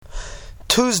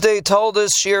Tuesday told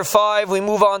us, Shiur 5, we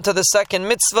move on to the second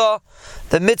mitzvah,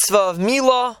 the mitzvah of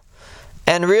Milah.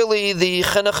 And really, the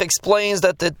Chinuch explains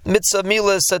that the mitzvah of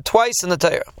Milah is said twice in the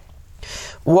Torah.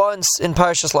 Once in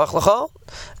Parshas Lech Lecha,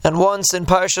 and once in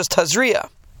Parshas Tazria.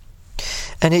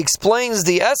 And he explains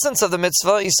the essence of the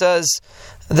mitzvah. He says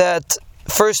that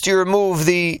first you remove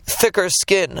the thicker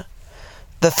skin.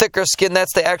 The thicker skin,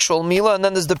 that's the actual Milah. And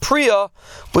then there's the Priya,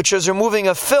 which is removing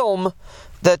a film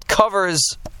that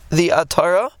covers the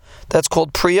Atara. That's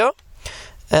called Priya.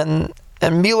 And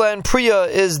Milah and Priya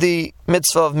is the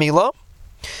mitzvah of Milah.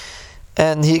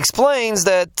 And he explains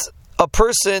that a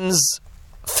person's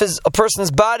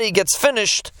body gets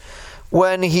finished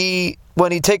when he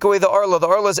take away the arla. The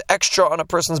arla is extra on a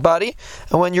person's body,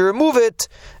 and when you remove it,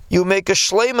 you make a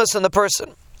shleimus in the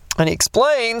person. And he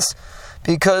explains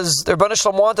because the Rebbeinu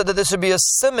Shalom wanted that this would be a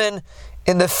siman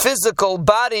in the physical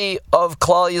body of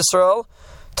Klal Yisrael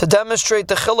to demonstrate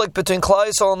the chiluk between Klal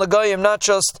Yisrael and the Goyim, not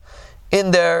just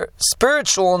in their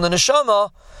spiritual and the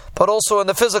neshama, but also in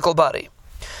the physical body.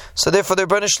 So therefore, the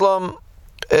Rebbeinu Shalom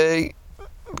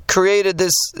created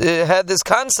this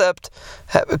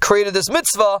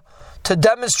mitzvah to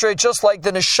demonstrate, just like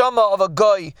the neshama of a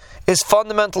guy is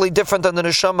fundamentally different than the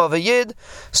neshama of a yid,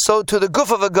 so too the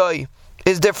guf of a guy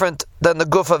is different than the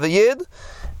guf of a yid.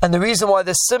 And the reason why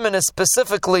the siman is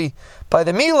specifically by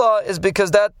the Milah is because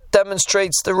that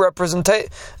demonstrates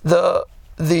the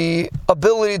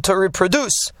ability to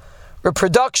reproduce.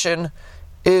 Reproduction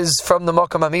is from the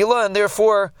Makam HaMilah, and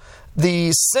therefore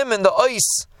the siman, the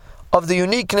ice of the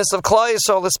uniqueness of Klal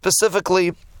Yisrael is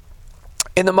specifically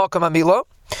in the Makam HaMilah.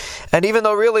 And even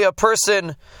though really a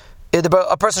person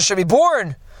should be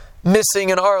born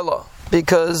missing an arla,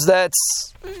 because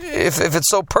that's, if it's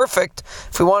so perfect,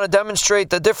 if we want to demonstrate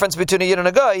the difference between a yid and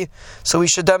a guy, so we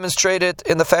should demonstrate it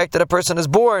in the fact that a person is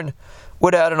born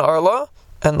without an arla.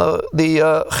 And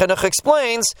the Chinuch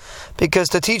explains, because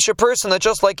to teach a person that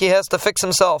just like he has to fix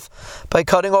himself by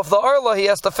cutting off the arla, he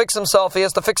has to fix himself, he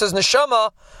has to fix his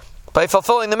neshama by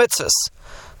fulfilling the mitzvahs.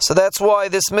 So that's why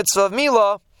this mitzvah of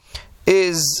Milah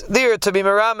is there to be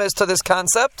meramis to this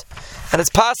concept. And it's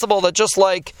possible that just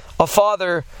like a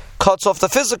father cuts off the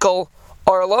physical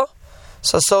arla,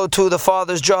 so too the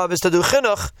father's job is to do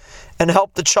chinuch and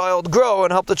help the child grow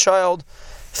and help the child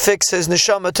fix his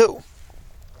neshama too.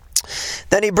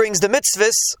 Then he brings the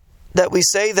mitzvahs that we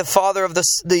say. The father of the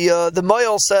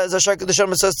Moyel says, the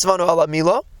Neshama says, Tzvanu ala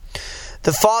Milah.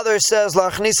 The father says,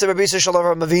 La'achnisa Rabisa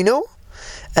Shalom Avinu.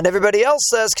 And everybody else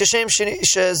says, Kashem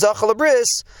Shezachal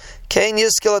Abris, Kein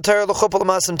Yizkil Atar L'chup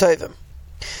L'masim Tovim.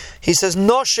 He says,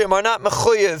 Noshim are not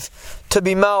mechuyev to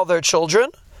be mal their children.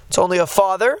 It's only a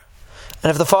father. And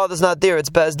if the father's not there, it's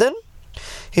Bezdin.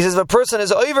 He says, if a person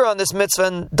is over on this mitzvah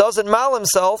and doesn't mal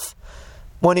himself,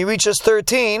 when he reaches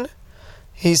 13,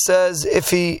 he says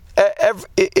if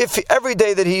every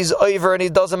day that he's over and he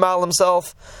doesn't mal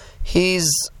himself,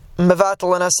 he's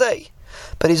mevatel and asay.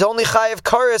 But he's only chayiv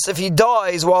kares if he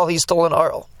dies while he's still in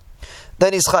arl.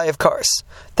 Then he's chayiv kares.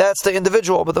 That's the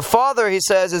individual. But the father, he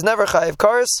says, is never chayiv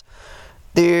kares.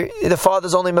 The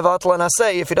father's only mevatel and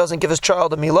asay if he doesn't give his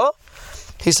child a milah.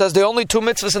 He says the only two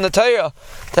mitzvahs in the Torah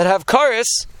that have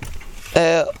kares,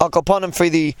 Al-Kalpanim for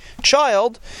the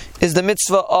child, is the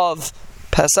mitzvah of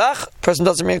Pesach. Person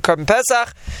doesn't bring a carbon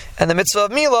Pesach, and the mitzvah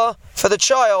of Milah for the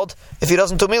child. If he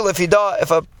doesn't do Milah, if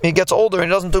he gets older and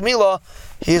he doesn't do Milah,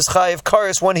 he is chayiv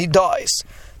kares when he dies.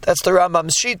 That's the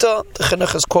Rambam's Shita. The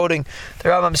Chinuch is quoting the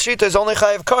Rambam's Shita is only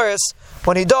chayiv kares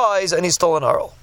when he dies and he's still in arl.